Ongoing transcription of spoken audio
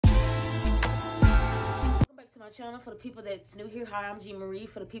my channel. For the people that's new here, hi, I'm G Marie.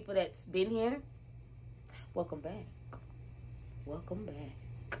 For the people that's been here, welcome back. Welcome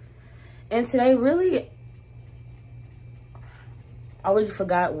back. And today, really, I really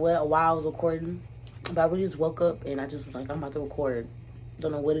forgot why I was recording. But I really just woke up and I just was like, I'm about to record.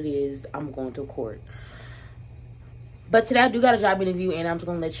 Don't know what it is. I'm going to record. But today I do got a job interview and I'm just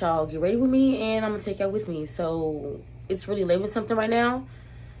going to let y'all get ready with me and I'm going to take y'all with me. So it's really 11 something right now.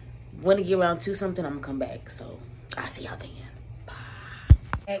 When I get around 2 something, I'm going to come back. So I'll see y'all then.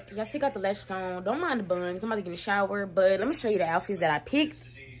 Bye. Y'all still got the lashes on. Don't mind the buns. I'm about to get in the shower. But let me show you the outfits that I picked.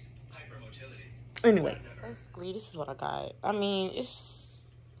 Anyway, basically this is what I got. I mean, it's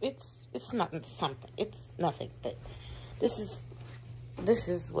not something. It's nothing. But this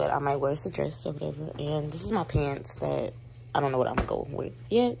is what I might wear. It's a dress or whatever. And this is my pants that I don't know what I'm going to go with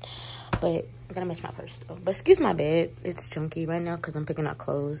yet. But I'm going to match my purse though. But excuse my bed. It's junky right now because I'm picking out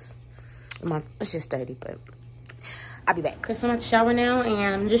clothes. It's just dirty, but I'll be back. Because I'm at the shower now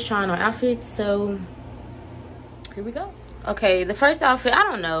and I'm just trying on outfits. So here we go. Okay, the first outfit, I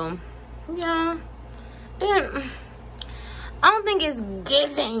don't know. Yeah. I don't think it's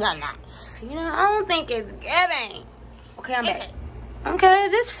giving enough. You know, I don't think it's giving. Okay, I'm back. Okay,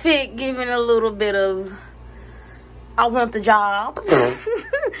 this fit giving a little bit of I want the job.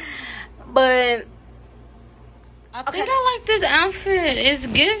 But I think I like this outfit. It's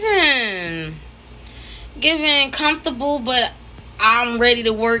giving comfortable, but I'm ready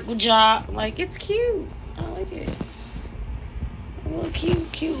to work with job. Like, it's cute. I like it. A little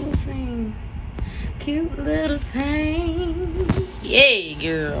cute little thing. Cute little thing. Yeah,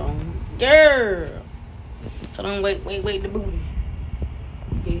 girl. Hold on, wait, the booty.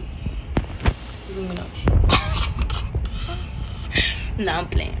 Yeah. Zoom it up. No, I'm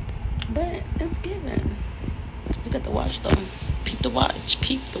playing. But it's giving. Look at the watch though. Peep the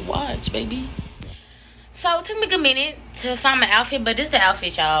watch, baby. So it took me a good minute to find my outfit, but this the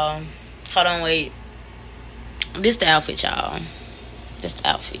outfit, y'all. Hold on, wait. This the outfit, y'all. This the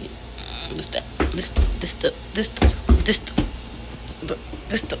outfit. This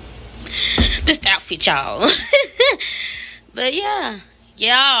the outfit, y'all. But yeah,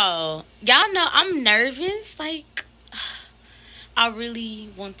 y'all know I'm nervous. Like, I really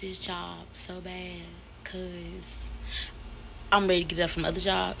want this job so bad because I'm ready to get up from other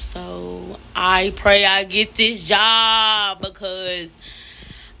jobs. So I pray I get this job because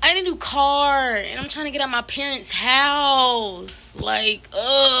I need a new car and I'm trying to get out of my parents' house. Like,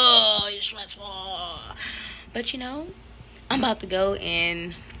 it's stressful. But you know, I'm about to go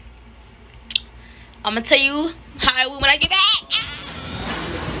and I'm gonna tell you how I will when I get back.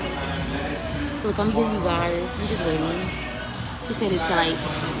 Look, I'm here, you guys. I'm just waiting. He said it's like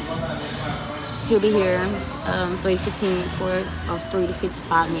he'll be here 3:15 for 3 to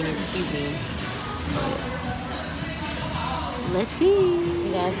 55 minutes. Excuse me. But let's see.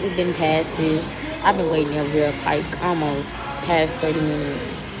 You guys, it's been past this. I've been waiting over here like almost past 30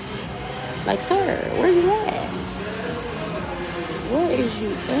 minutes. Like, sir, where you at? Where is you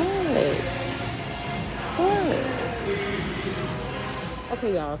at? Sir.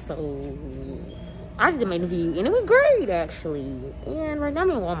 Okay, y'all, so I just made a review and it went great actually. And right now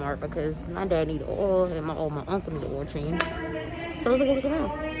I'm in Walmart because my dad needed oil and my uncle needed oil change. So I was like, look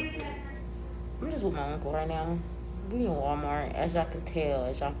around. I'm just with my uncle right now. We in Walmart, as y'all can tell,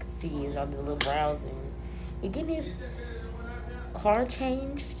 as y'all can see, as y'all do a little browsing. We getting his car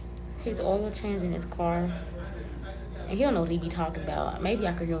changed, his oil changed in his car. And he don't know what he be talking about. Maybe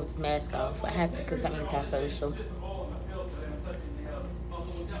I could hear with his mask off. I had to because I'm in the social.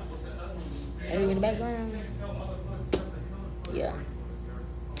 Are you in the background? Yeah.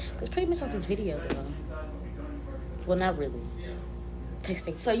 That's pretty much what this video though. Well, not really.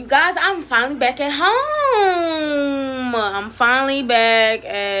 Tasting. So you guys, I'm finally back at home. I'm finally back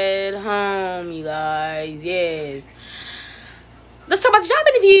at home, you guys. Yes. Let's talk about the job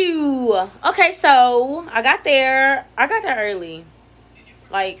interview. Okay, so I got there early.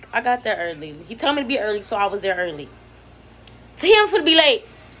 Like, I got there early. He told me to be early, so I was there early. To him for to be late.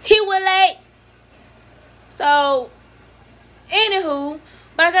 He was late. So, anywho,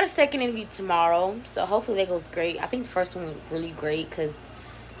 but I got a second interview tomorrow, so hopefully that goes great. I think the first one was really great because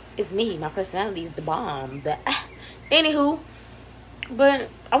it's me. My personality is the bomb. Anywho, but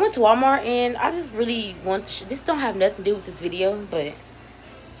I went to Walmart and I just really want to this don't have nothing to do with this video, but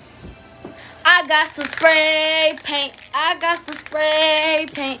I got some spray paint. And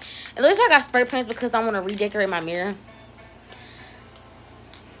the reason I got spray paint is because I want to redecorate my mirror.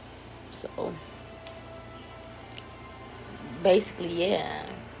 So basically, yeah,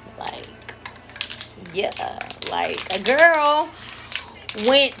 like a girl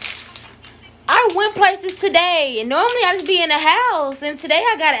went I went places today, and normally I just be in the house, and today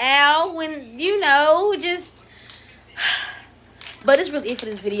I got out when, you know, just... But it's really it for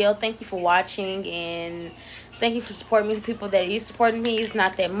this video. Thank you for watching, and thank you for supporting me. The people that are supporting me, it's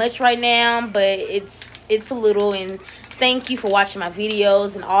not that much right now, but it's a little, and thank you for watching my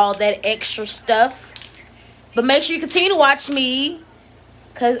videos and all that extra stuff. But make sure you continue to watch me,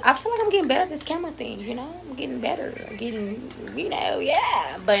 because I feel like I'm getting better at this camera thing, you know? I'm getting better. I'm getting, you know,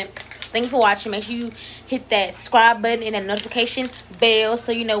 yeah. But thank you for watching. Make sure you hit that subscribe button and that notification bell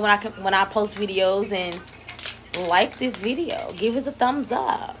so you know when I post videos, and like this video. Give us a thumbs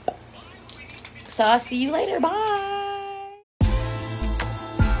up. So I'll see you later. Bye.